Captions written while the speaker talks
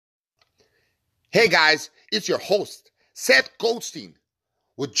Hey guys, it's your host, Seth Goldstein,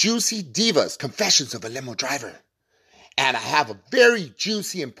 with Juicy Divas Confessions of a Limo Driver. And I have a very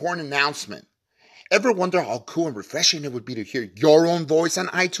juicy, important announcement. Ever wonder how cool and refreshing it would be to hear your own voice on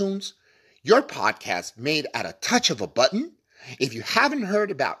iTunes? Your podcast made at a touch of a button? If you haven't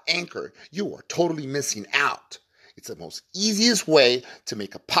heard about Anchor, you are totally missing out. It's the most easiest way to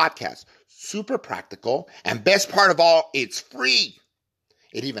make a podcast, super practical, and best part of all, it's free.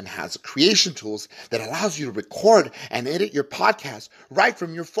 It even has creation tools that allows you to record and edit your podcast right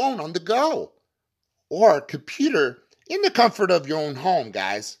from your phone on the go or computer in the comfort of your own home,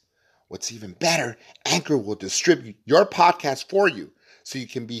 guys. What's even better, Anchor will distribute your podcast for you so you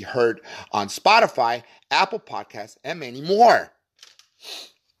can be heard on Spotify, Apple Podcasts, and many more.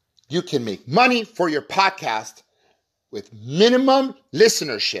 You can make money for your podcast with minimum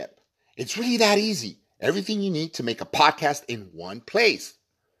listenership. It's really that easy. Everything you need to make a podcast in one place.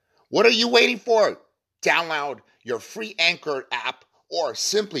 What are you waiting for? Download your free Anchor app or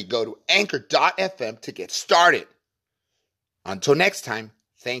simply go to anchor.fm to get started. Until next time,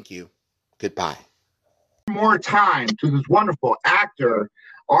 thank you. Goodbye. More time to this wonderful actor,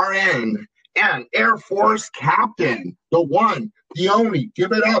 RN, and Air Force captain, the one, the only.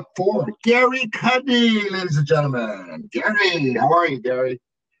 Give it up for Gary Cudney, ladies and gentlemen. Gary, how are you, Gary?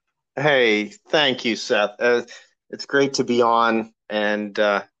 Hey, thank you, Seth. It's great to be on, and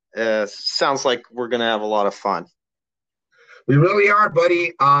sounds like we're going to have a lot of fun. We really are,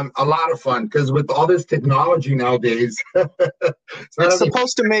 buddy. A lot of fun, because with all this technology nowadays, it's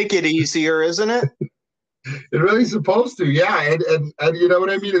supposed to make it easier, isn't it? It really is supposed to, yeah. And you know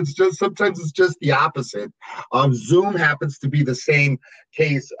what I mean? It's just sometimes it's just the opposite. Zoom happens to be the same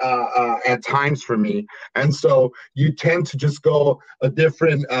case at times for me. And so you tend to just go a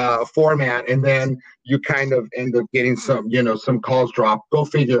different format, and then you kind of end up getting some calls dropped. Go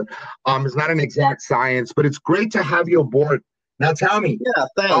figure. It's not an exact science, but it's great to have you aboard. Now tell me. Yeah,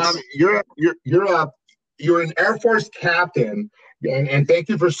 thanks. You're an Air Force captain, and thank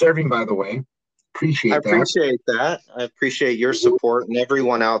you for serving, by the way. I appreciate that. I appreciate your support, and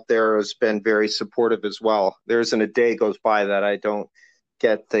everyone out there has been very supportive as well. There isn't a day goes by that I don't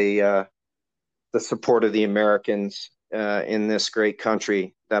get the support of the Americans in this great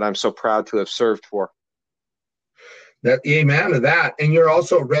country that I'm so proud to have served for. Amen to that. And you're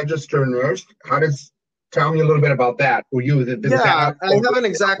also a registered nurse. Tell me a little bit about that.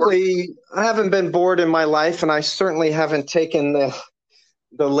 I haven't been bored in my life, and I certainly haven't taken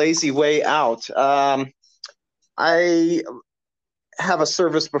the lazy way out. I have a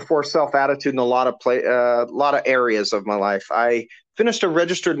service before self attitude in a lot of areas of my life. I finished a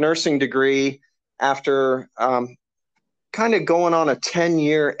registered nursing degree after kind of going on a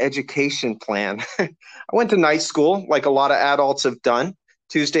 10-year education plan. I went to night school like a lot of adults have done,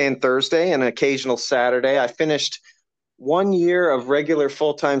 Tuesday and Thursday and an occasional Saturday. I finished 1 year of regular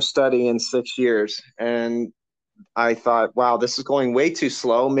full-time study in 6 years, and I thought, wow, this is going way too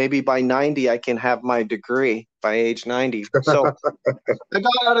slow. Maybe by 90, I can have my degree by age 90. So I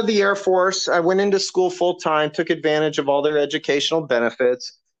got out of the Air Force. I went into school full time, took advantage of all their educational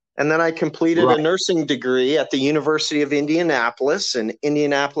benefits. And then I completed a nursing degree at the University of Indianapolis in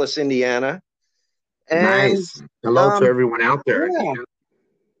Indianapolis, Indiana. And, nice. Hello to everyone out there. Yeah.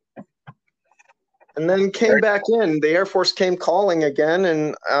 And then came back in. The Air Force came calling again,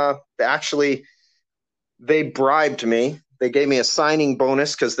 and actually – they bribed me. They gave me a signing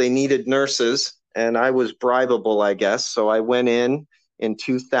bonus because they needed nurses, and I was bribable, I guess. So I went in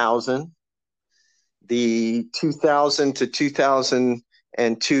 2000. The 2000 to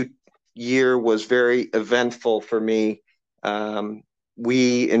 2002 year was very eventful for me.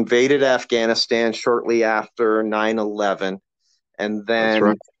 We invaded Afghanistan shortly after 9/11, and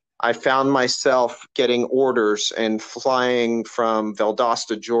then I found myself getting orders and flying from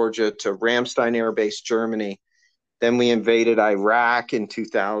Valdosta, Georgia to Ramstein Air Base, Germany. Then we invaded Iraq in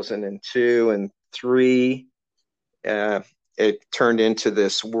 2002 and 2003. It turned into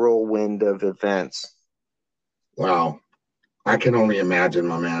this whirlwind of events. Wow. I can only imagine,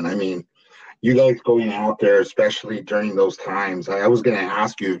 my man. I mean, you guys going out there, especially during those times. I was going to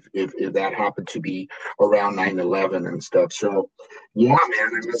ask you if that happened to be around 9/11 and stuff. So, yeah,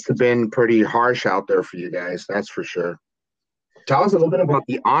 man, it must have been pretty harsh out there for you guys. That's for sure. Tell us a little bit about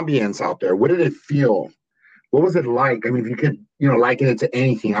the ambience out there. What did it feel? What was it like? I mean, if you could, liken it to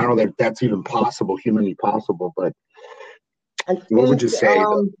anything. I don't know that that's even possible, humanly possible, but what would you say?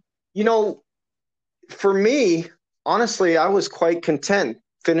 For me, honestly, I was quite content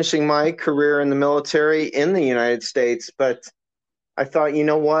finishing my career in the military in the United States, but I thought, you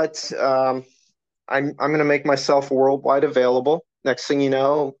know what, I'm going to make myself worldwide available. next thing you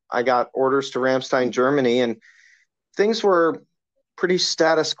know, I got orders to Ramstein, Germany, and things were pretty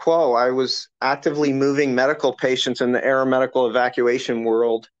status quo. I was actively moving medical patients in the aeromedical evacuation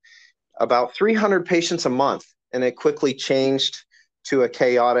world, about 300 patients a month, and it quickly changed to a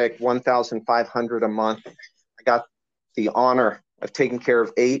chaotic 1,500 a month. I got the honor of taking care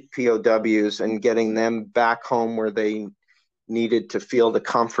of 8 POWs and getting them back home where they needed to feel the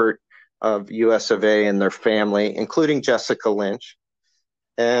comfort of US of A and their family, including Jessica Lynch.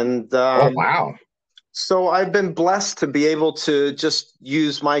 And Oh, wow. so I've been blessed to be able to just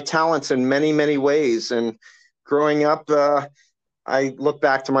use my talents in many, many ways. And growing up, I look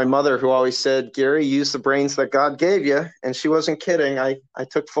back to my mother who always said, Gary, use the brains that God gave you. And she wasn't kidding. I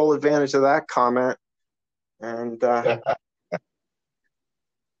took full advantage of that comment. And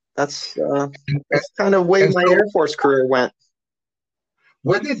that's kind of the way my Air Force career went.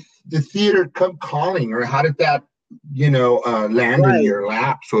 When did the theater come calling, or how did that, land in your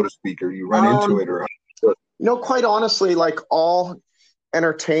lap, so to speak, or you run into it? Or quite honestly, like all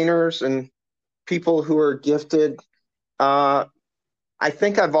entertainers and people who are gifted, I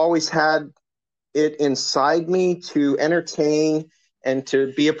think I've always had it inside me to entertain and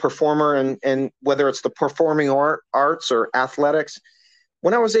to be a performer, and whether it's the performing arts or athletics.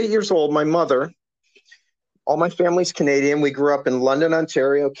 When I was 8 years old, my mother, all my family's Canadian. We grew up in London,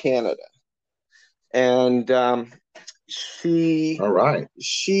 Ontario, Canada. And she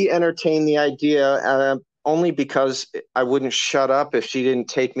entertained the idea only because I wouldn't shut up if she didn't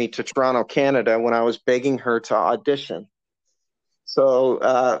take me to Toronto, Canada when I was begging her to audition.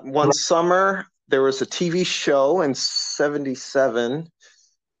 So one summer, there was a TV show in 77,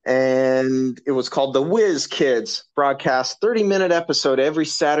 and it was called The Whiz Kids, broadcast 30-minute episode every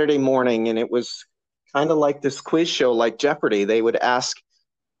Saturday morning. And it was kind of like this quiz show, like Jeopardy. They would ask,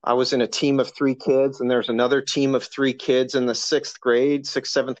 I was in a team of 3 kids, and there's another team of 3 kids in the 6th,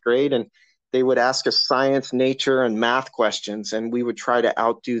 7th grade, and they would ask us science, nature, and math questions, and we would try to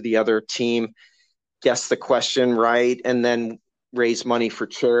outdo the other team, guess the question right, and then raise money for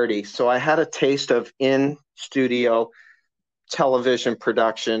charity. So I had a taste of in-studio television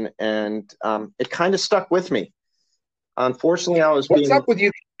production, and it kind of stuck with me. Unfortunately, I was What's up with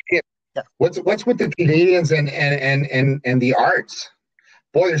you? What's with the Canadians and the arts?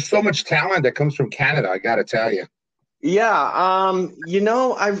 Boy, there's so much talent that comes from Canada, I got to tell you. Yeah, I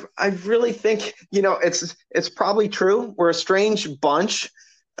really think, it's probably true. We're a strange bunch,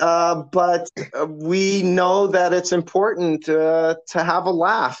 but we know that it's important to have a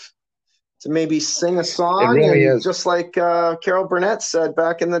laugh, to maybe sing a song. It really is. Just like Carol Burnett said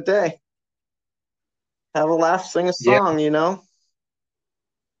back in the day, have a laugh, sing a song,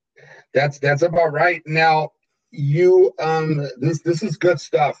 That's about right. Now, you this is good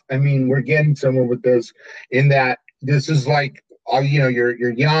stuff. I mean, we're getting somewhere with this, in that this is like,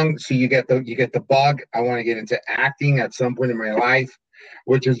 you're young, so you get the bug. I want to get into acting at some point in my life,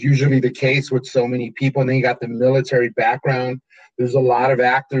 which is usually the case with so many people. And then you got the military background. There's a lot of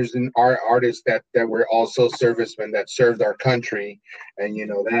actors and artists that were also servicemen that served our country, and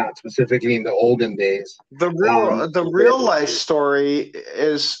that specifically in the olden days. The real life story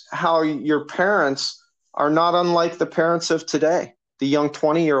is how your parents are not unlike the parents of today, the young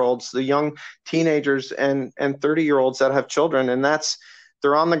 20-year-olds, the young teenagers and 30-year-olds that have children, and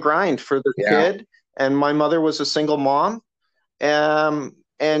they're on the grind for their kid. And my mother was a single mom, and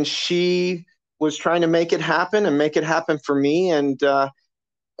she was trying to make it happen for me, and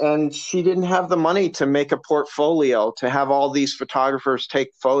she didn't have the money to make a portfolio, to have all these photographers take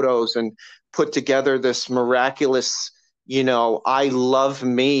photos and put together this miraculous, I love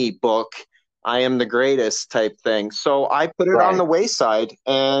me book, I am the greatest type thing. So I put it on the wayside,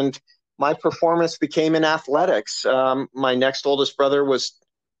 and my performance became in athletics. My next oldest brother was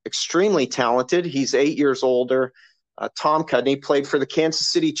extremely talented. He's 8 years older. Tom Cudney played for the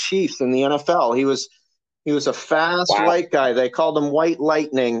Kansas City Chiefs in the NFL. He was a fast white guy. They called him White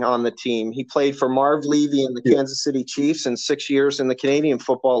Lightning on the team. He played for Marv Levy and the Kansas City Chiefs, and 6 years in the Canadian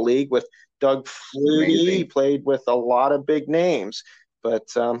Football League with Doug Flutie. He played with a lot of big names. But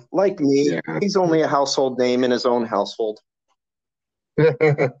like me, he's only a household name in his own household. but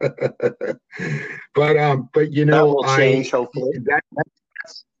that will change, hopefully.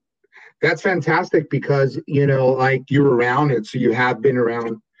 That's fantastic, because like, you're around it, so you have been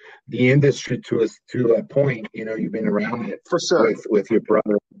around the industry to a point. You've been around it for sure with your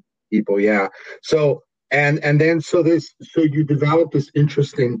brother people. So so you developed this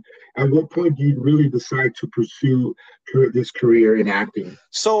interest in. At what point do you really decide to pursue this career in acting?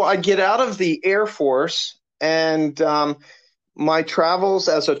 So I get out of the Air Force, and My travels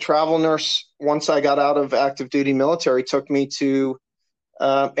as a travel nurse, once I got out of active duty military, took me to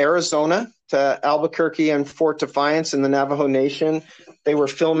Arizona, to Albuquerque and Fort Defiance in the Navajo Nation. They were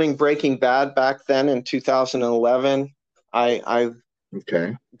filming Breaking Bad back then in 2011. I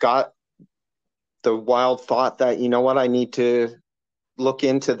Okay. got the wild thought that, you know what, I need to look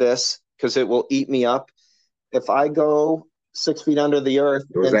into this because it will eat me up. If I go 6 feet under the earth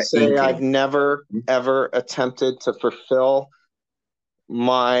There was and that say I've inkling. never, ever attempted to fulfill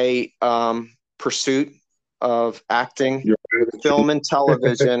my pursuit of acting, You're film, and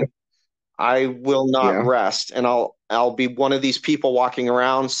television, I will not yeah. rest. And I'll be one of these people walking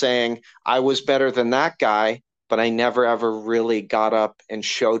around saying I was better than that guy, but I never ever really got up and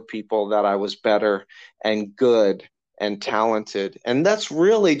showed people that I was better and good and talented. And that's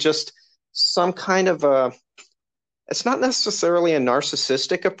really just some kind of a, it's not necessarily a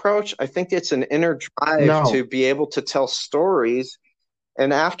narcissistic approach. I think it's an inner drive No. to be able to tell stories.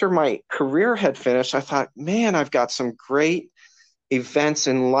 And after my career had finished, I thought, man, I've got some great events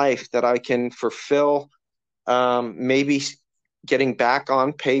in life that I can fulfill. Maybe getting back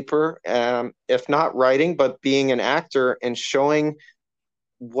on paper, if not writing, but being an actor and showing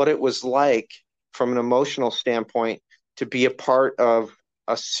what it was like from an emotional standpoint to be a part of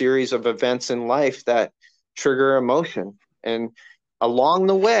a series of events in life that trigger emotion. And along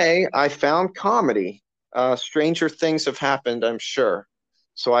the way, I found comedy. Stranger things have happened, I'm sure.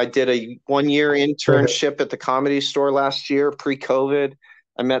 So I did a 1 year internship at the Comedy Store last year, pre-COVID.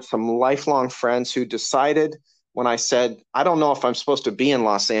 I met some lifelong friends who decided when I said, I don't know if I'm supposed to be in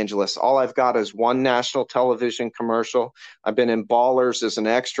Los Angeles. All I've got is one national television commercial. I've been in Ballers as an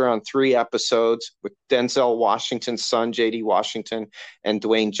extra on 3 episodes with Denzel Washington's son, J.D. Washington, and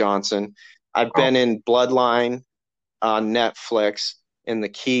Dwayne Johnson. I've been in Bloodline on Netflix. In the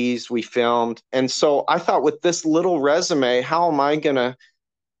Keys we filmed. And so I thought, with this little resume, how am I going to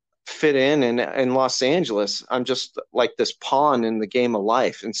fit in Los Angeles? I'm just like this pawn in the game of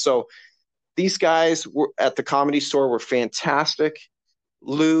life. And so these guys were at the Comedy Store were fantastic.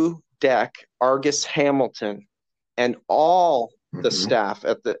 Lou Deck, Argus Hamilton, and all the staff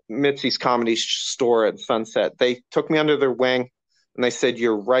at the Mitzi's Comedy Store at Sunset, they took me under their wing and they said,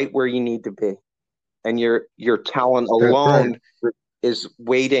 you're right where you need to be. And your talent alone is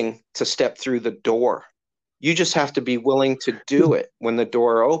waiting to step through the door. You just have to be willing to do it when the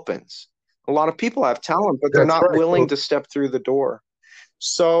door opens. A lot of people have talent, but they're not willing to step through the door.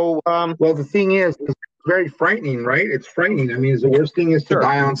 So, well, the thing is, it's very frightening, right? It's frightening. I mean, the worst thing is to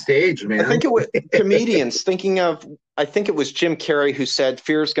die on stage, man. I think it was comedians thinking of, I think it was Jim Carrey who said,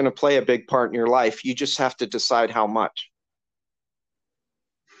 fear is going to play a big part in your life. You just have to decide how much.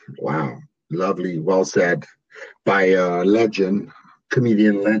 Wow. Lovely. Well said by legend,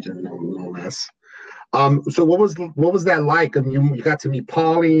 comedian legend, no less. So what was that like? I mean, you got to meet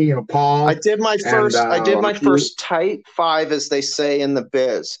Paulie, Paul. I did my first tight 5, as they say in the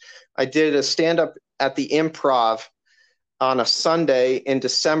biz. I did a stand-up at the Improv on a Sunday in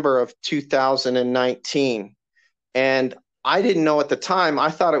December of 2019. And I didn't know at the time,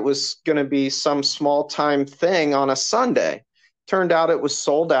 I thought it was going to be some small-time thing on a Sunday. Turned out it was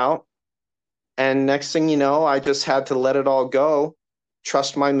sold out. And next thing you know, I just had to let it all go,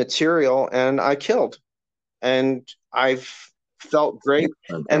 trust my material, and I killed. And I've felt great.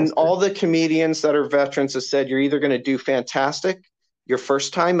 And all the comedians that are veterans have said, you're either going to do fantastic your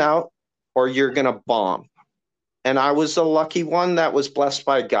first time out, or you're going to bomb. And I was a lucky one that was blessed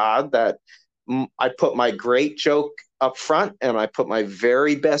by God that I put my great joke up front and I put my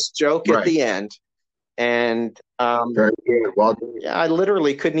very best joke at the end. And I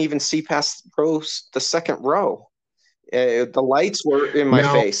literally couldn't even see past the second row. The lights were in my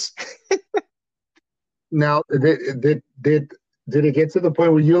face. Now, did it get to the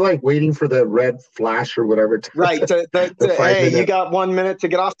point where you're like waiting for the red flash or whatever? Right. Hey, you got 1 minute to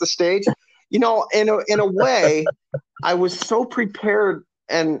get off the stage. You know, in a way, I was so prepared,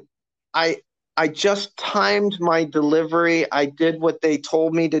 and I just timed my delivery. I did what they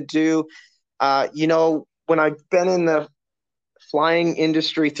told me to do. You know, when I've been in the flying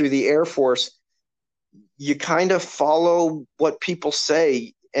industry through the Air Force, you kind of follow what people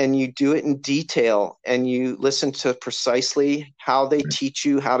say and you do it in detail and you listen to precisely how they teach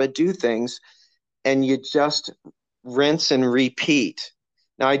you how to do things, and you just rinse and repeat.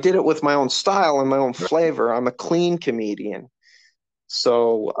 Now, I did it with my own style and my own flavor. I'm a clean comedian.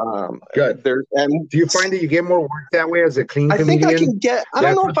 So good. And do you find that you get more work that way as a clean comedian? I think I can get, I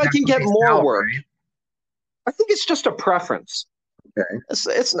don't know if I can get more work. Right? I think it's just a preference. Okay.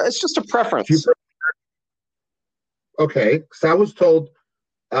 It's just a preference. Okay. So I was told,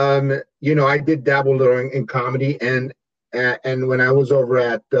 you know, I did dabble in comedy, and And when I was over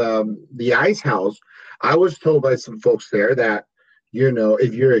at the Ice House, I was told by some folks there that,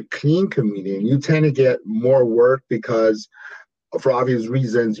 if you're a clean comedian, you tend to get more work because for obvious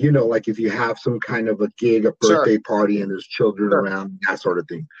reasons, like if you have some kind of a gig, a Sure. birthday party, and there's children Sure. around, that sort of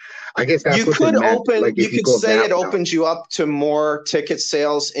thing. I guess that's You what they could meant. Like you if you could go say that it route. opens you up to more ticket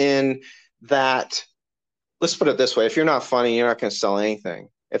sales in that. Let's put it this way. If you're not funny, you're not going to sell anything.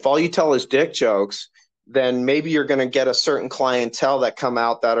 If all you tell is dick jokes, then maybe you're going to get a certain clientele that come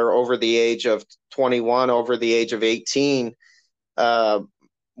out that are over the age of 21, over the age of 18,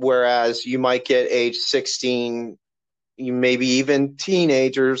 whereas you might get age 16, maybe even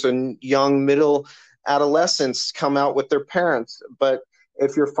teenagers and young middle adolescents come out with their parents. But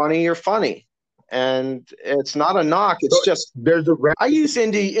if you're funny, you're funny. And it's not a knock. It's So just, there's a I use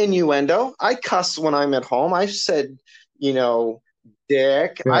innuendo. I cuss when I'm at home. I've said,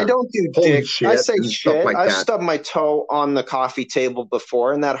 dick. I yeah, don't do holy dick. I shit say and stuff shit. like I've that. stubbed my toe on the coffee table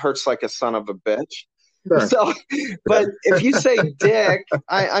before, and that hurts like a son of a bitch. Sure. So, but if you say dick,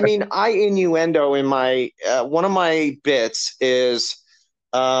 I mean, I innuendo in my one of my bits is,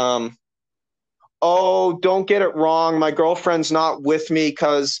 oh, don't get it wrong. My girlfriend's not with me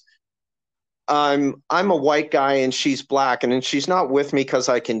because I'm a white guy and she's black, and then she's not with me because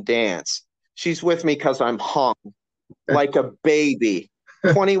I can dance. She's with me because I'm hung like a baby,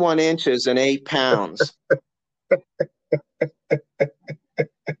 21 inches and 8 pounds.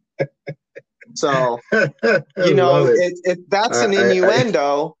 So, that's an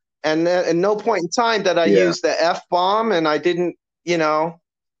innuendo. And at no point in time that I used the F bomb, and I didn't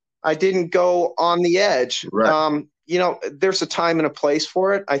go on the edge. Right. There's a time and a place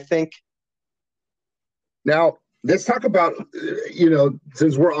for it, I think. Now, let's talk about,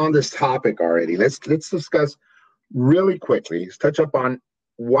 since we're on this topic already, let's discuss really quickly, let's touch up on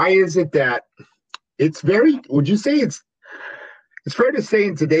why is it that would you say it's fair to say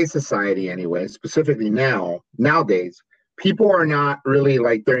in today's society anyway, specifically nowadays, people are not really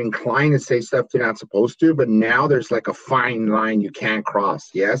like, they're inclined to say stuff they're not supposed to, but now there's like a fine line you can't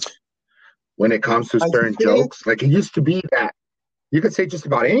cross, yes? When it comes to certain jokes. Like it used to be that you could say just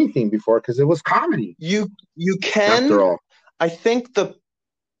about anything before because it was comedy. You can. After all, I think the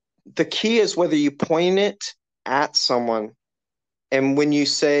key is whether you point it at someone, and when you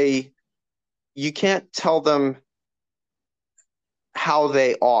say, you can't tell them how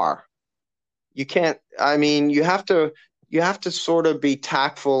they are. You can't. I mean, you have to sort of be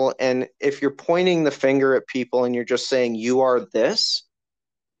tactful. And if you're pointing the finger at people and you're just saying you are this,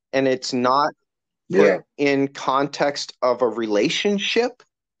 and it's not put in context of a relationship,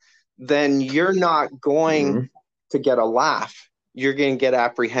 then you're not going to get a laugh. You're going to get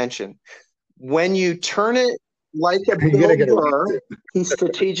apprehension. When you turn it like a Bill Burr, he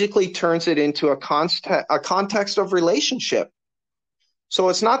strategically turns it into a context of relationship. So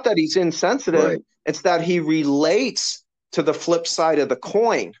it's not that he's insensitive. Right. It's that he relates to the flip side of the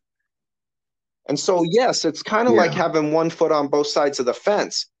coin. And so, yes, it's kind of like having one foot on both sides of the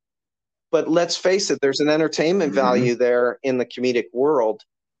fence. But let's face it, there's an entertainment value there in the comedic world.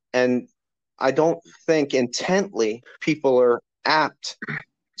 And I don't think intently people are apt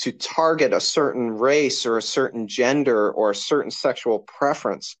to target a certain race or a certain gender or a certain sexual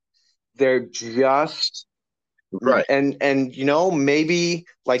preference. They're just right. And maybe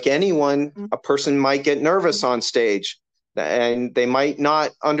like anyone, a person might get nervous on stage and they might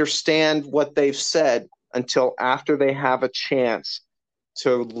not understand what they've said until after they have a chance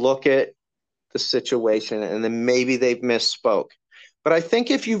to look at the situation, and then maybe they've misspoke. But I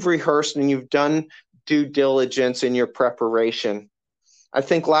think if you've rehearsed and you've done due diligence in your preparation, I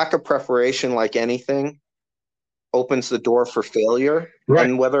think lack of preparation, like anything, opens the door for failure. Right.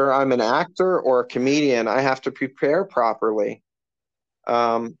 And whether I'm an actor or a comedian, I have to prepare properly.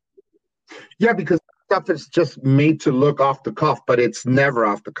 Yeah, because stuff is just made to look off the cuff, but it's never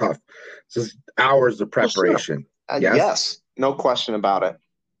off the cuff. It's just hours of preparation. Well, sure. Yes, no question about it.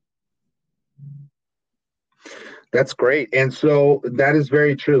 That's great. And so that is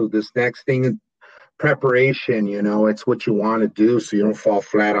very true. This next thing, preparation, it's what you want to do so you don't fall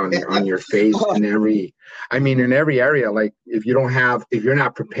flat on your face in every area. Like if you're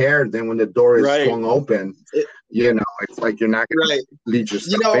not prepared, then when the door is swung open, it's like you're not going to lead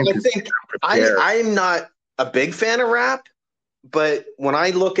yourself in. I think I'm not a big fan of rap, but when I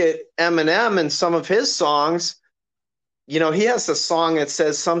look at Eminem and some of his songs, he has a song that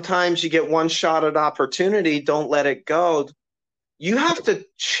says, sometimes you get one shot at opportunity, don't let it go. You have to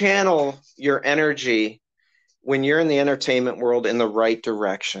channel your energy when you're in the entertainment world in the right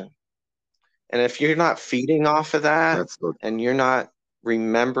direction. And if you're not feeding off of that and you're not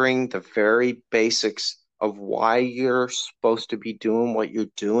remembering the very basics of why you're supposed to be doing what you're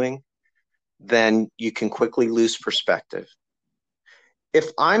doing, then you can quickly lose perspective. If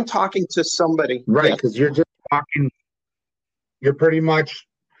I'm talking to somebody, Right, yes, because you're just talking, you're pretty much,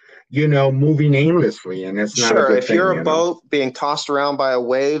 moving aimlessly, and that's not a sure, good if you're thing, a boat being tossed around by a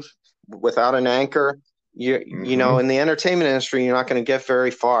wave without an anchor, Hmm. in the entertainment industry, you're not going to get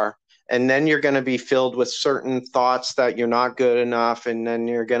very far. And then you're going to be filled with certain thoughts that you're not good enough. And then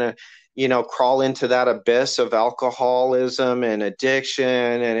you're going to, crawl into that abyss of alcoholism and addiction.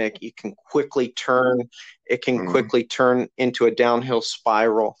 And it can Hmm. quickly turn into a downhill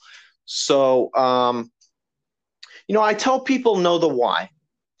spiral. So, I tell people know the why.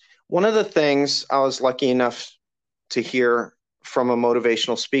 One of the things I was lucky enough to hear from a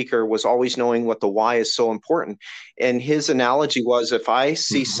motivational speaker was always knowing what the why is so important. And his analogy was, if I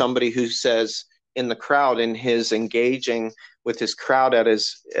see Hmm. somebody who says in the crowd, in his engaging with his crowd at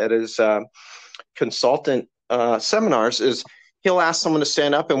his consultant seminars, is he'll ask someone to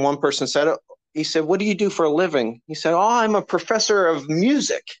stand up, and one person said, he said, "What do you do for a living?" He said, "Oh, I'm a professor of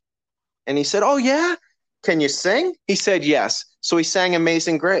music." And he said, "Oh yeah, can you sing?" He said, "Yes." So he sang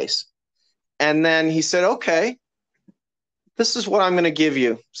Amazing Grace. And then he said, "Okay, this is what I'm going to give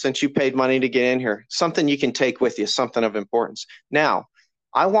you since you paid money to get in here. Something you can take with you, something of importance. Now,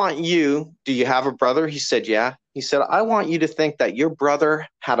 I want you, do you have a brother?" He said, "Yeah." He said, "I want you to think that your brother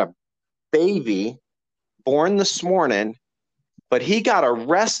had a baby born this morning, but he got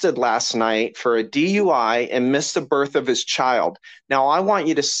arrested last night for a DUI and missed the birth of his child. Now, I want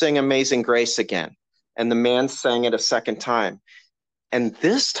you to sing Amazing Grace again." And the man sang it a second time. And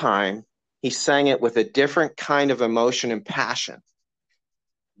this time, he sang it with a different kind of emotion and passion.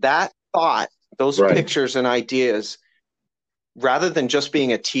 That thought, those Right. pictures and ideas, rather than just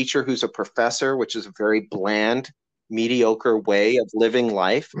being a teacher who's a professor, which is a very bland, mediocre way of living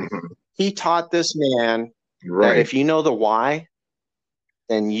life, Hmm. he taught this man that Right. if you know the why,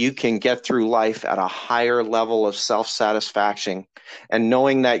 then you can get through life at a higher level of self-satisfaction and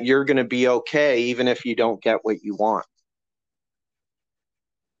knowing that you're going to be okay even if you don't get what you want.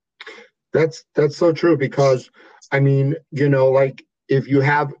 That's so true because I mean, like if you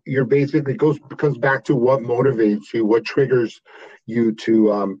have your basically comes back to what motivates you, what triggers you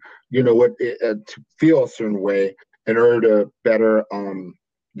to what to feel a certain way in order to better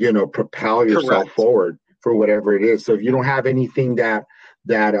propel yourself Correct. forward for whatever it is. So if you don't have anything that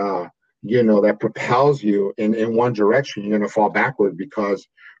that propels you in one direction, you're gonna fall backward because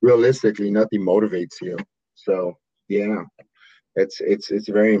realistically nothing motivates you. So yeah, it's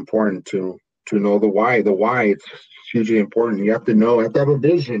very important to know the why. The why, it's hugely important. You have to know, have to have a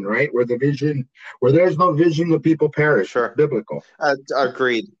vision, right? Where there's no vision, the people perish. It's Sure. biblical.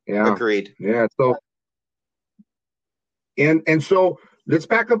 Agreed. Yeah, Agreed. yeah. So so let's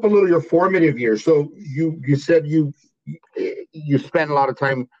back up a little. Your formative years. So you said you spent a lot of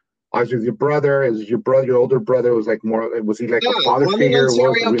time. I was with your brother. As your brother, your older brother was like more. Was he like a Yeah, father I'm in figure?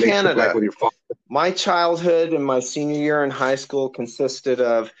 What was the Ontario, relationship like Canada. with your father? My childhood and my senior year in high school consisted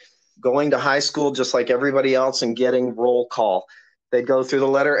of going to high school just like everybody else and getting roll call. They go through the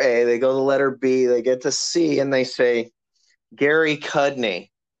letter A, they go to the letter B, they get to C, and they say, "Gary Cudney."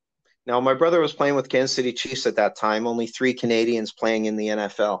 Now, my brother was playing with Kansas City Chiefs at that time, only three Canadians playing in the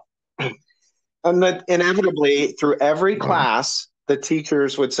NFL. And that inevitably, through every Wow. class, the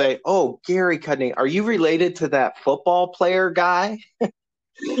teachers would say, "Oh, Gary Cudney, are you related to that football player guy?"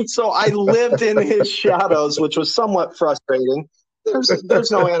 So I lived in his shadows, which was somewhat frustrating. There's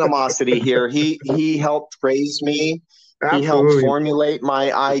no animosity here. He helped raise me. He helped Absolutely. formulate my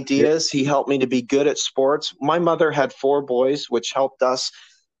Yeah. ideas. He helped me to be good at sports. My mother had four boys, which helped us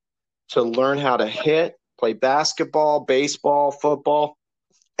to learn how to hit, play basketball, baseball, football,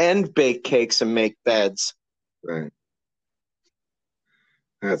 and bake cakes and make beds. Right.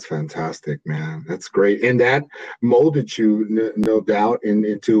 That's fantastic, man. That's great. And that molded you, no doubt,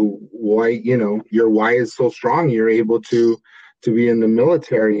 into why, your why is so strong. You're able to be in the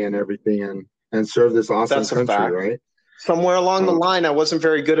military and everything and serve this awesome That's a country, fact. right? Somewhere along the So, line, I wasn't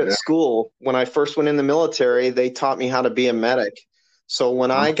very good at yeah. school. When I first went in the military, they taught me how to be a medic. So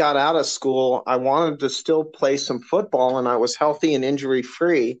when I Wow. got out of school, I wanted to still play some football, and I was healthy and injury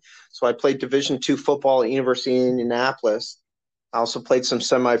free. So I played Division II football at University of Indianapolis. I also played some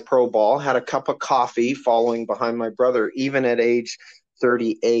semi-pro ball, had a cup of coffee following behind my brother. Even at age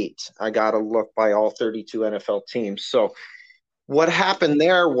 38, I got a look by all 32 NFL teams. So what happened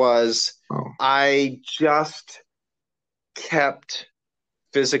there was Oh, I just kept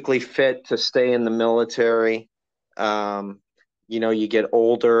physically fit to stay in the military. Um, you get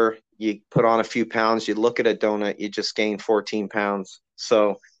older, you put on a few pounds, you look at a donut, you just gain 14 pounds.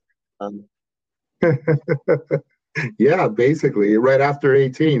 So, um, Yeah, basically, right after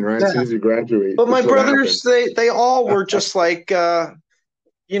 18, right? As soon as you graduate, But my that's what brothers, happens. they all were just like,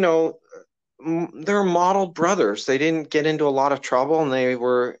 you know, they're model brothers. They didn't get into a lot of trouble, and they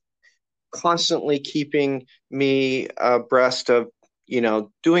were constantly keeping me abreast of,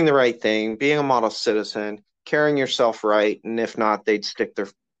 doing the right thing, being a model citizen, carrying yourself right, and if not, they'd stick their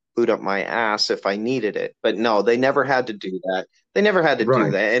boot up my ass if I needed it. But no, they never had to do that. They never had to do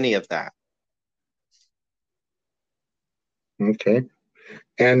Right. that, any of that. Okay.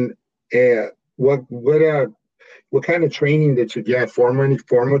 And what kind of training did you get?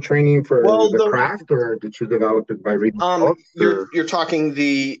 Formal training for Well, the craft, or did you develop it by reading books, you're or you're talking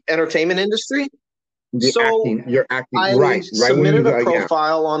the entertainment industry. the So acting? You're acting, I right? Right when submitted you a yeah,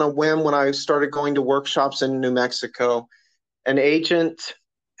 profile on a whim when I started going to workshops in New Mexico. An agent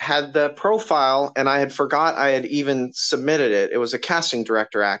had the profile, and I had forgot I had even submitted it. It was a casting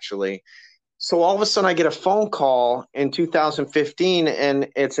director, actually. So all of a sudden, I get a phone call in 2015, and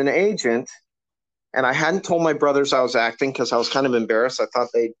it's an agent. And I hadn't told my brothers I was acting because I was kind of embarrassed. I thought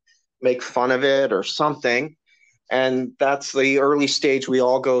they'd make fun of it or something. And that's the early stage we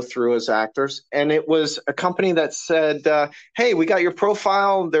all go through as actors. And it was a company that said, hey, we got your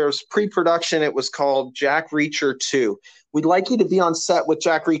profile. There's pre-production. It was called Jack Reacher 2. We'd like you to be on set with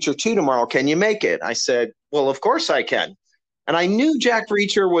Jack Reacher 2 tomorrow. Can you make it? I said, well, of course I can. And I knew Jack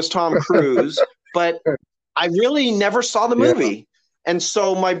Reacher was Tom Cruise, but I really never saw the yeah, movie. And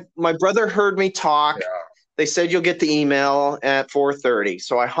so my brother heard me talk. yeah. They said you'll get the email at 4:30.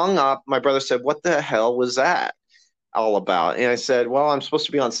 So I hung up. My brother said, what the hell was that all about? And I said, well, I'm supposed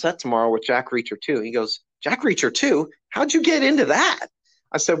to be on set tomorrow with Jack Reacher 2. He goes, Jack Reacher 2? How'd you get into that?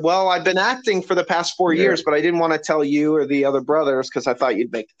 I said, well, I've been acting for the past 4 years, but I didn't want to tell you or the other brothers because I thought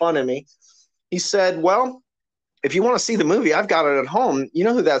you'd make fun of me. He said, well, if you want to see the movie, I've got it at home. You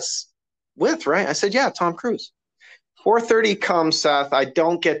know who that's with, right? I said, yeah, Tom Cruise. 4:30 comes, Seth. I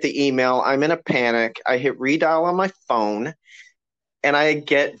don't get the email. I'm in a panic. I hit redial on my phone, and I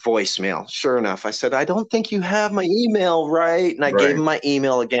get voicemail. Sure enough, I said, I don't think you have my email right. And I gave Right. him my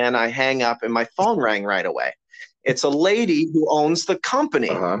email again. I hang up, and my phone rang right away. It's a lady who owns the company.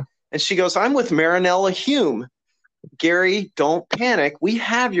 Uh-huh. And she goes, I'm with Marinella Hume. Gary, don't panic. We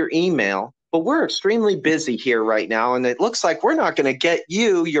have your email, but we're extremely busy here right now. And it looks like we're not going to get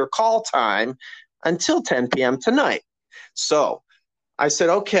you your call time until 10 p.m. tonight. So I said,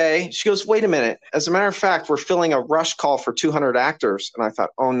 okay. She goes, wait a minute. As a matter of fact, we're filling a rush call for 200 actors. And I thought,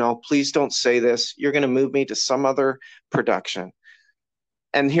 oh no, please don't say this. You're going to move me to some other production.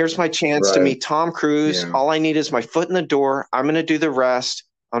 And here's my chance to Right. meet Tom Cruise. Yeah. All I need is my foot in the door. I'm going to do the rest.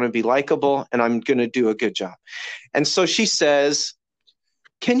 I'm going to be likable, and I'm going to do a good job. And so she says,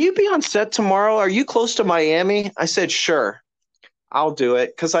 can you be on set tomorrow? Are you close to Miami? I said, sure, I'll do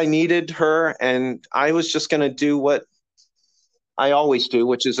it, because I needed her, and I was just going to do what I always do,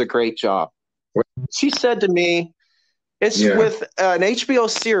 which is a great job. She said to me, it's with an HBO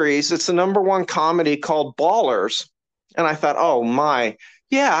series. It's the #1 comedy called Ballers. And I thought, oh my,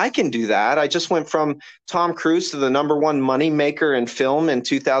 yeah, I can do that. I just went from Tom Cruise to the #1 moneymaker in film in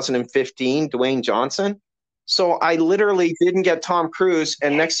 2015, Dwayne Johnson. So I literally didn't get Tom Cruise.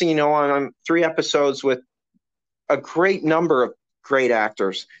 And next thing you know, I'm 3 episodes with a great number of great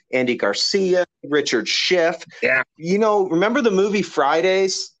actors. Andy Garcia, Richard Schiff. Yeah. Remember the movie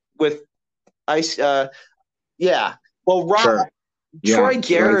Fridays with Ice? Yeah. Well, Sure. Troy Yeah.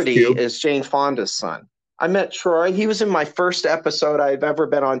 Garrity is Jane Fonda's son. I met Troy. He was in my first episode I've ever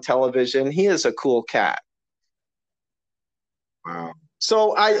been on television. He is a cool cat. Wow.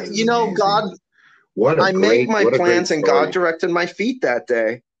 So God, I make my plans, and God directed my feet that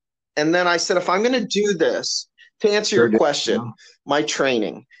day. And then I said, if I'm going to do this, to answer your question, my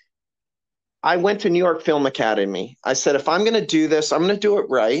training, I went to New York Film Academy. I said, if I'm going to do this, I'm going to do it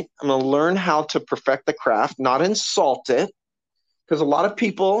right. I'm going to learn how to perfect the craft, not insult it. Because a lot of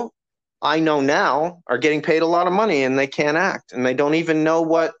people I know now are getting paid a lot of money and they can't act. And they don't even know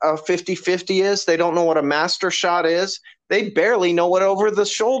what a 50-50 is. They don't know what a master shot is. They barely know what over the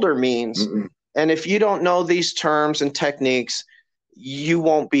shoulder means. Mm-mm. And if you don't know these terms and techniques, you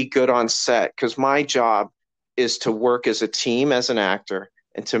won't be good on set. Because my job is to work as a team, as an actor,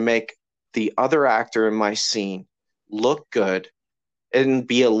 and to make the other actor in my scene look good and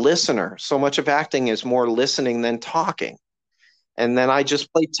be a listener. So much of acting is more listening than talking. And then I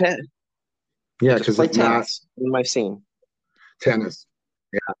just play tennis. Yeah, because it's tennis in my scene. Tennis.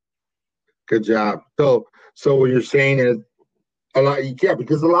 Yeah. Good job. So what you're saying is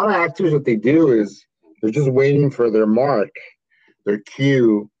because a lot of actors, what they do is they're just waiting for their mark, their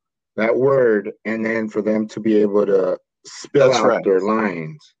cue, that word, and then for them to be able to spill out their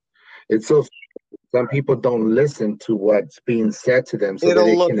lines. It's so Some people don't listen to what's being said to them so that It'll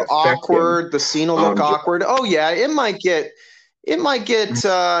it look can affect them. awkward. The scene will look awkward. Oh yeah, it might get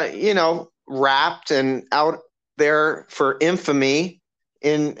wrapped and out there for infamy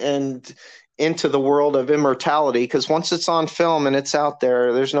and into the world of immortality, because once it's on film and it's out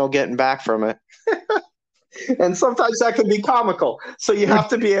there, there's no getting back from it. And sometimes that can be comical. So you have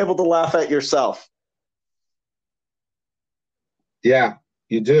to be able to laugh at yourself. Yeah,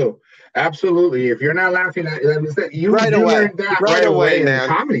 you do. Absolutely. If you're not laughing at you Right away. learned that Right away, in man.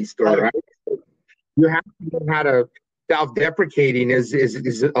 Comedy Store, right? You have to know how to self-deprecating is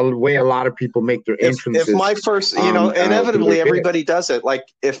a way a lot of people make their entrances. If my first, inevitably everybody does it. Like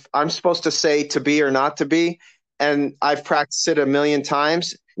if I'm supposed to say to be or not to be, and I've practiced it a million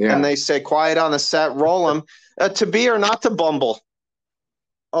times, and they say quiet on the set, roll them, to be or not to bumble.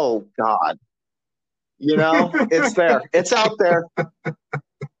 Oh God. It's there. It's out there.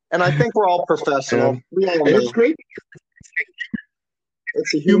 And I think we're all professional. It's great.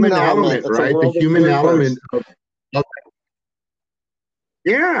 It's a human element, right? The human element of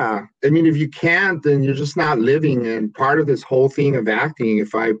yeah. I mean, if you can't, then you're just not living. And part of this whole thing of acting,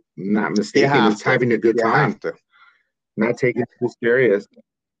 if I'm not mistaken, is having a good time. Not taking it too serious.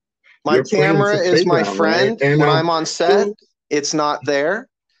 My camera is my friend. Right? And when I'm on set, it's not there.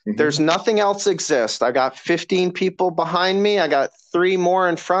 Mm-hmm. There's nothing else exists. I got 15 people behind me. I got 3 more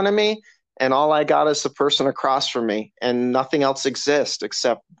in front of me. And all I got is the person across from me. And nothing else exists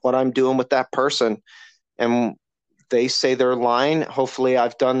except what I'm doing with that person. And they say their line. Hopefully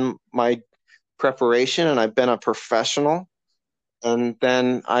I've done my preparation and I've been a professional. And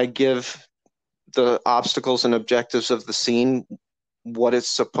then I give the obstacles and objectives of the scene what it's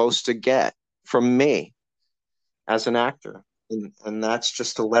supposed to get from me as an actor. And that's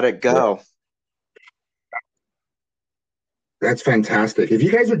just to let it go. That's fantastic. If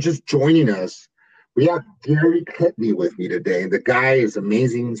you guys are just joining us, we have Gary Cudney with me today. The guy is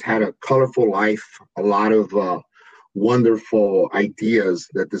amazing. He's had a colorful life, a lot of wonderful ideas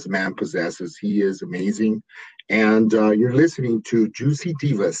that this man possesses. He is amazing. And you're listening to Juicy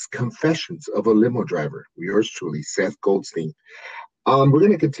Divas, Confessions of a Limo Driver. Yours truly, Seth Goldstein. We're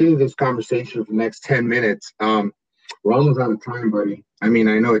going to continue this conversation for the next 10 minutes. We're almost out of time, buddy. I mean,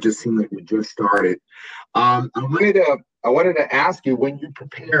 I know it just seemed like we just started. I wanted to ask you, when you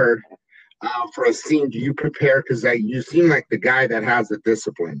prepare for a scene, do you prepare? Because you seem like the guy that has the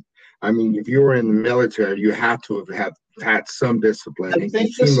discipline. I mean, if you were in the military, you have to have had some discipline. I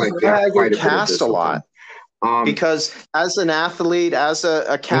think this is why I get cast a lot. Because as an athlete, as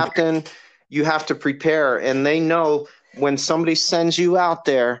a captain, you have to prepare. And they know when somebody sends you out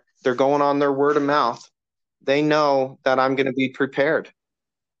there, they're going on their word of mouth. They know that I'm going to be prepared.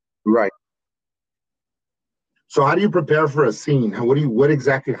 Right. So how do you prepare for a scene? What do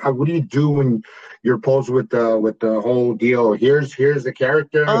you do when you're posed with the whole deal? Here's the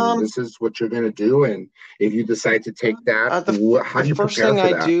character, and this is what you're going to do. And if you decide to take that, how do you prepare for that? The first thing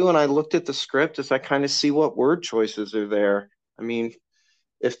I do when I looked at the script is I kind of see what word choices are there. I mean,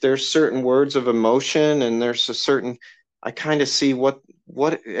 if there's certain words of emotion and there's a certain, I kind of see what,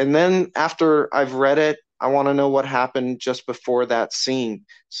 and then after I've read it, I want to know what happened just before that scene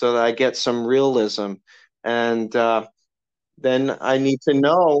so that I get some realism. And then I need to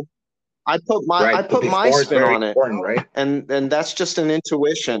know. I put my spin on it, right? And that's just an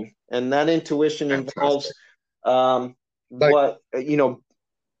intuition, and that intuition involves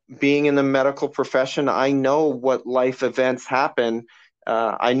being in the medical profession. I know what life events happen.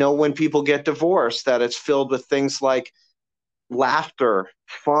 I know when people get divorced that it's filled with things like laughter,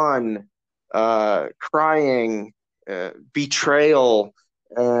 fun, crying, betrayal,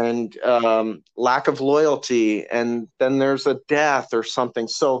 and lack of loyalty, and then there's a death or something.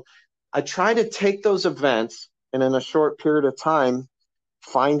 So I try to take those events and in a short period of time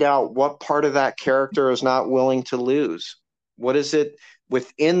find out what part of that character is not willing to lose. What is it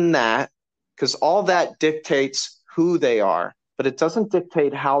within that? Because all that dictates who they are, but it doesn't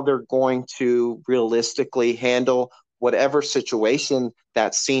dictate how they're going to realistically handle whatever situation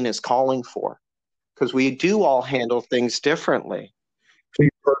that scene is calling for. Because we do all handle things differently.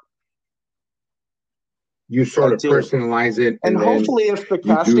 You sort of personalize it. And hopefully if the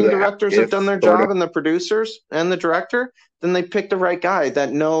casting directors have done their job and the producers and the director, then they pick the right guy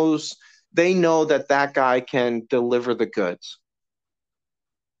that knows, they know that guy can deliver the goods.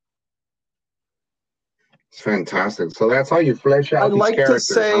 It's fantastic. So that's how you flesh out these characters. I'd like to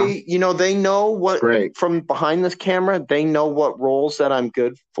say, they know what, from behind this camera, they know what roles that I'm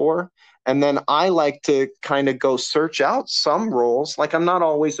good for. And then I like to kind of go search out some roles. Like I'm not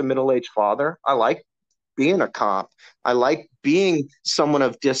always a middle-aged father. I like being a cop. I like being someone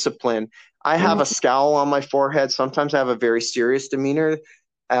of discipline. I have a scowl on my forehead. Sometimes I have a very serious demeanor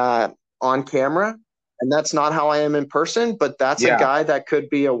on camera, and that's not how I am in person. But that's a Yeah. guy that could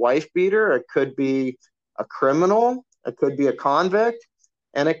be a wife beater, it could be a criminal, it could be a convict,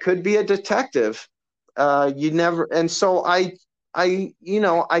 and it could be a detective. You never, and so I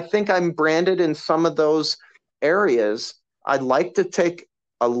think I'm branded in some of those areas. I'd like to take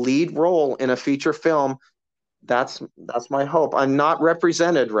a lead role in a feature film. That's my hope. I'm not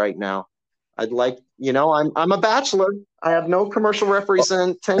represented right now. I'd like, I'm a bachelor. I have no commercial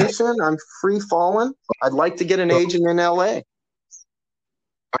representation. I'm free fallen. I'd like to get an agent in LA.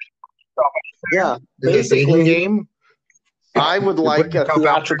 Yeah, The dating game. I would like a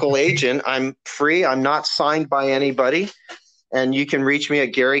theatrical agent. I'm free. I'm not signed by anybody. And you can reach me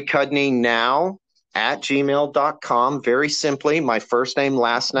at Gary Cudney now at gmail.com. Very simply, my first name,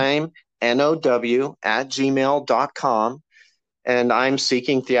 last name, NOW at gmail.com. And I'm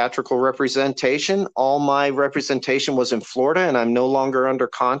seeking theatrical representation. All my representation was in Florida, and I'm no longer under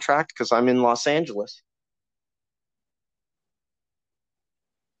contract because I'm in Los Angeles.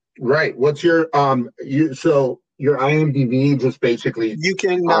 Right. What's your your IMDb just basically you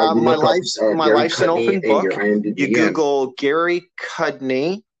can my life's an open book. You Google Gary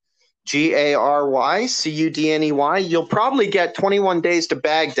Cudney, GaryCudney. You'll probably get 21 Days to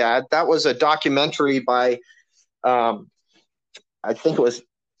Baghdad. That was a documentary by I think it was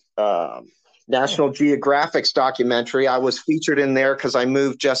National Geographic's documentary. I was featured in there because I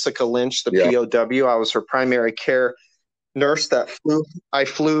moved Jessica Lynch, the POW. I was her primary care nurse I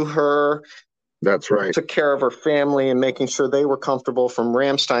flew her. That's right. Took care of her family and making sure they were comfortable from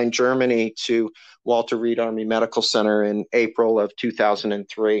Ramstein, Germany to Walter Reed Army Medical Center in April of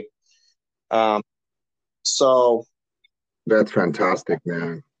 2003. So that's fantastic,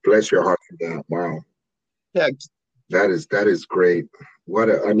 man. Bless your heart for that. Wow. Yeah. That is great.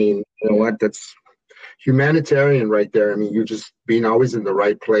 You know what? That's humanitarian right there. I mean, you're just being always in the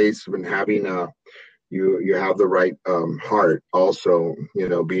right place and having you have the right heart also,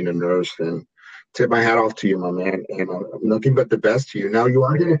 being a nurse, and tip my hat off to you, my man, and nothing but the best to you. Now you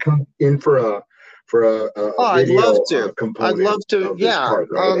are going to come in for a video I'd love to. Component. I'd love to. Yeah. Part,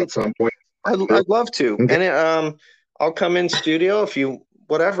 right? At some point. I'd love to. Okay. And I'll come in studio if you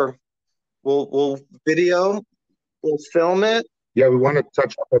whatever. We'll video. We'll film it. Yeah, we want to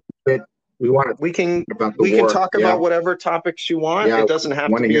touch up a bit. We can talk about whatever topics you want. Yeah, it doesn't have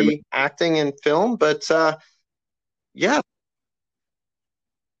to be acting and film, but yeah.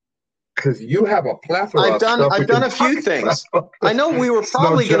 Because you have a plethora. I've done a few things. I know we were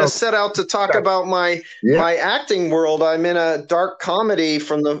probably going to set out to talk about my acting world. I'm in a dark comedy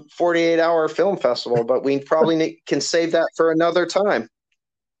from the 48-hour film festival, but we probably can save that for another time.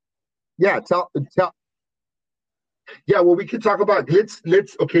 Yeah, yeah, well, we can talk about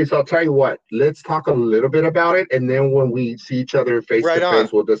okay, so I'll tell you what, let's talk a little bit about it, and then when we see each other face to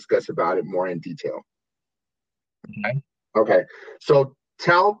face, we'll discuss about it more in detail. Okay. So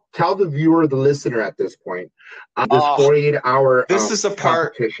tell the viewer, the listener at this point, this 48-hour this is a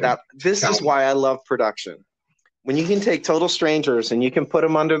part this is why I love production. When you can take total strangers and you can put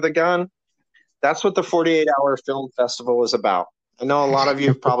them under the gun, that's what the 48-hour film festival is about. I know a lot of you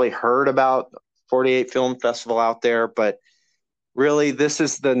have probably heard about 48 Film Festival out there, but really this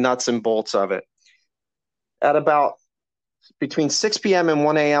is the nuts and bolts of it. At about between 6 p.m. and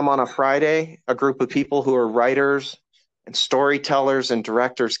 1 a.m. on a Friday, a group of people who are writers and storytellers and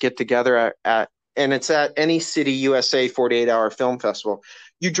directors get together and it's at any city USA 48-hour film festival.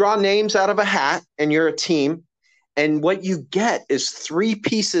 You draw names out of a hat and you're a team, and what you get is 3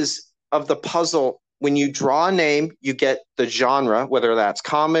 pieces of the puzzle. When you draw a name, you get the genre, whether that's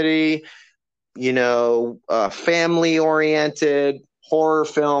comedy, family oriented, horror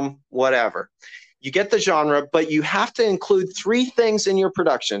film, whatever. You get the genre, but you have to include 3 things in your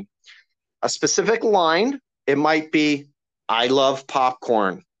production. A specific line, it might be, I love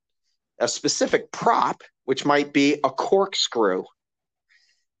popcorn. A specific prop, which might be a corkscrew.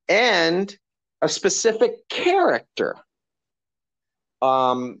 And a specific character.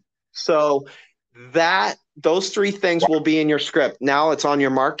 So those 3 things will be in your script. Now it's on your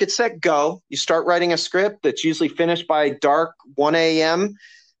mark, get set, go. You start writing a script that's usually finished by dark 1 a.m.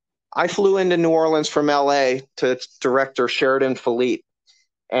 I flew into New Orleans from LA to director Sheridan Fleet.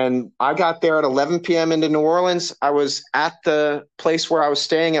 And I got there at 11 p.m. into New Orleans. I was at the place where I was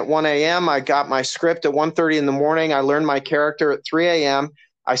staying at 1 a.m. I got my script at 1:30 in the morning. I learned my character at 3 a.m.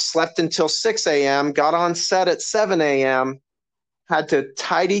 I slept until 6 a.m., got on set at 7 a.m., had to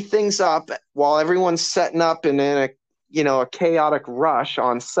tidy things up while everyone's setting up and in a chaotic rush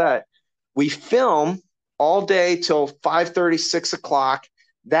on set. We film all day till 5:30, 6 o'clock.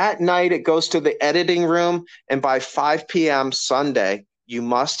 That night, it goes to the editing room, and by 5 p.m. Sunday, you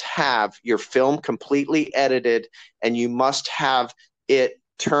must have your film completely edited, and you must have it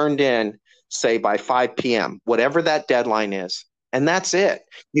turned in, say, by 5 p.m., whatever that deadline is. And that's it.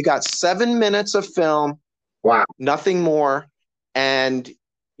 You got 7 minutes of film, Wow. nothing more, and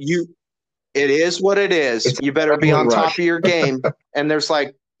it is what it is. It's You better be on rush. top of your game. And there's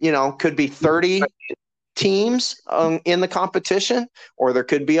could be 30 teams in the competition, or there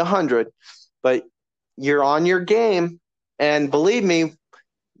could be 100, but you're on your game. And believe me,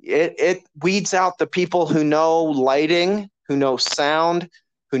 it weeds out the people who know lighting, who know sound,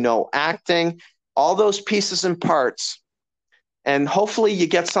 who know acting, all those pieces and parts. And hopefully you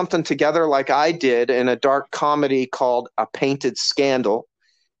get something together like I did in a dark comedy called A Painted Scandal.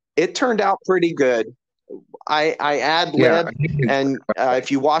 It turned out pretty good. I ad-lib, and if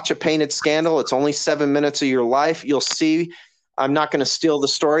you watch A Painted Scandal, it's only 7 minutes of your life. You'll see, I'm not going to steal the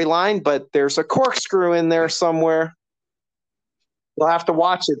storyline, but there's a corkscrew in there somewhere. You'll have to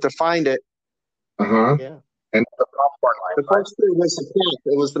watch it to find it. Uh-huh. Yeah. And the popcorn line. The corkscrew was the prop.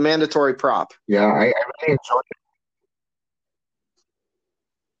 It was the mandatory prop. Yeah, I really enjoyed it.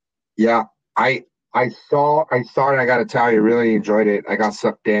 Yeah, I saw it. I got to tell you, really enjoyed it. I got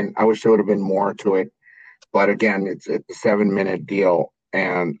sucked in. I wish there would have been more to it, but again, it's a 7-minute deal,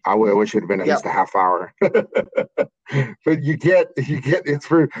 and I wish it had been at least a half hour. But you get it's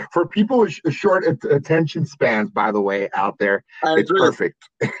for people with short attention spans. By the way, out there, it's perfect.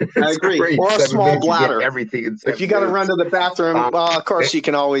 I agree. Great. Or a 7 small minutes, bladder. Everything. If you got to run to the bathroom, well, of course you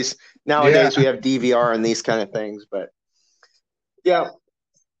can always. Nowadays we have DVR and these kind of things, but yeah.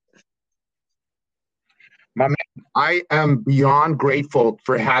 My man, I am beyond grateful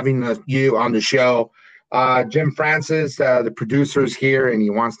for having you on the show. Jim Francis, the producer, is here, and he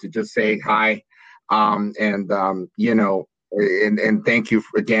wants to just say hi. And thank you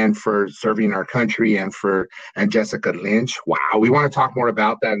again for serving our country, and Jessica Lynch. Wow, we want to talk more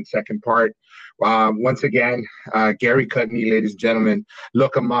about that in the second part. Once again, Gary Cudney, ladies and gentlemen,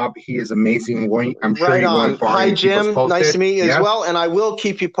 look him up. He is amazing. I'm sure right on. Hi, Jim. Nice to meet you as well, and I will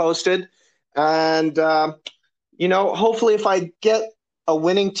keep you posted. And hopefully, if I get a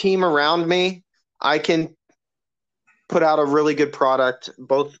winning team around me, I can put out a really good product,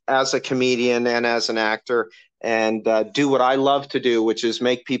 both as a comedian and as an actor, and do what I love to do, which is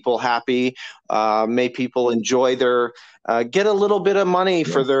make people happy, make people enjoy their, get a little bit of money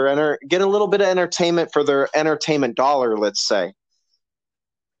for their, get a little bit of entertainment for their entertainment dollar, let's say.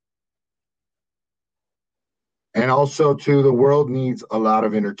 And also, too, the world needs a lot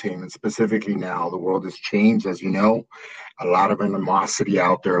of entertainment, specifically now. The world has changed, as you know. A lot of animosity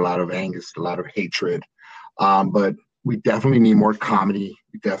out there, a lot of angst, a lot of hatred. But we definitely need more comedy.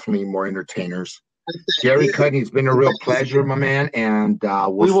 We definitely need more entertainers. Gary Cudney, it's been a real pleasure, my man. And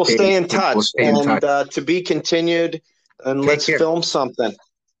we will stay in touch. We'll stay in touch. To be continued, and let's film something.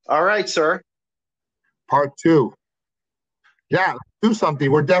 All right, sir. Part 2. Yeah, do something.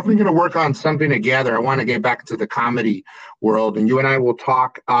 We're definitely going to work on something together. I want to get back to the comedy world, and you and I will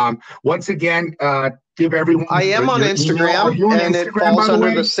talk. Once again, give everyone. I am on Instagram, and it falls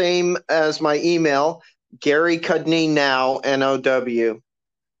under the same as my email, Gary Cudney Now, NOW,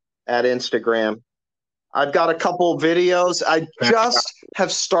 at Instagram. I've got a couple videos. I just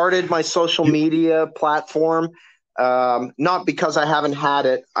have started my social media platform, not because I haven't had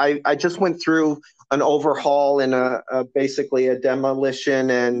it. I just went through an overhaul and basically a demolition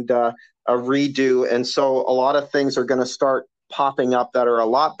and a redo. And so a lot of things are going to start popping up that are a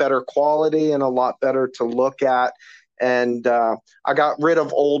lot better quality and a lot better to look at. And I got rid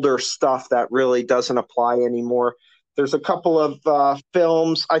of older stuff that really doesn't apply anymore. There's a couple of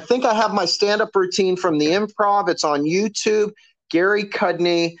films. I think I have my stand-up routine from the Improv. It's on YouTube. Gary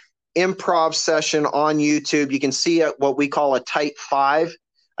Cudney Improv session on YouTube. You can see what we call a Type 5.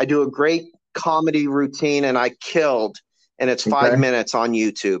 I do a great comedy routine, and I killed, and it's 5 minutes on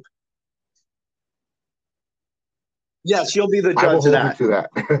YouTube. Yes, you'll be the judge of that. To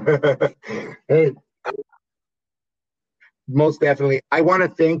that. Hey, most definitely. I want to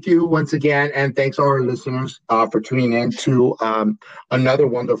thank you once again, and thanks all our listeners for tuning in to another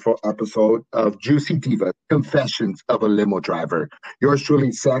wonderful episode of Juicy Diva, Confessions of a Limo Driver. Yours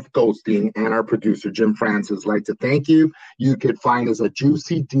truly, Seth Goldstein, and our producer, Jim Francis, like to thank you. You could find us at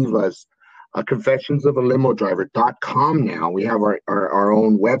Juicy Divas, confessionsofalimodriver.com now. We have our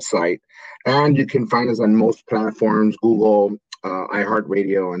own website, and you can find us on most platforms, Google,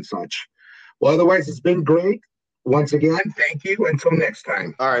 iHeartRadio, and such. Well, otherwise, it's been great. Once again, thank you. Until next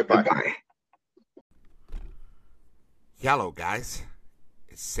time. All right, bye. Goodbye. Hello, guys.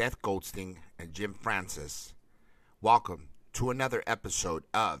 It's Seth Goldstein and Jim Francis. Welcome to another episode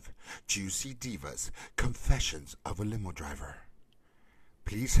of Juicy Divas Confessions of a Limo Driver.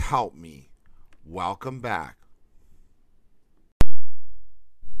 Please help me welcome back.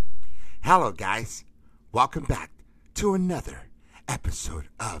 Hello, guys. Welcome back to another episode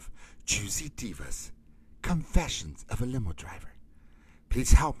of Juicy Divas Confessions of a Limo Driver.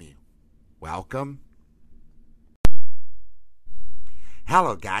 Please help me welcome.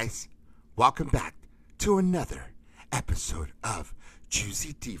 Hello, guys. Welcome back to another episode of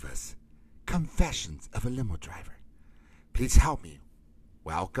Juicy Divas Confessions of a Limo Driver. Please help me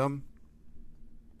welcome.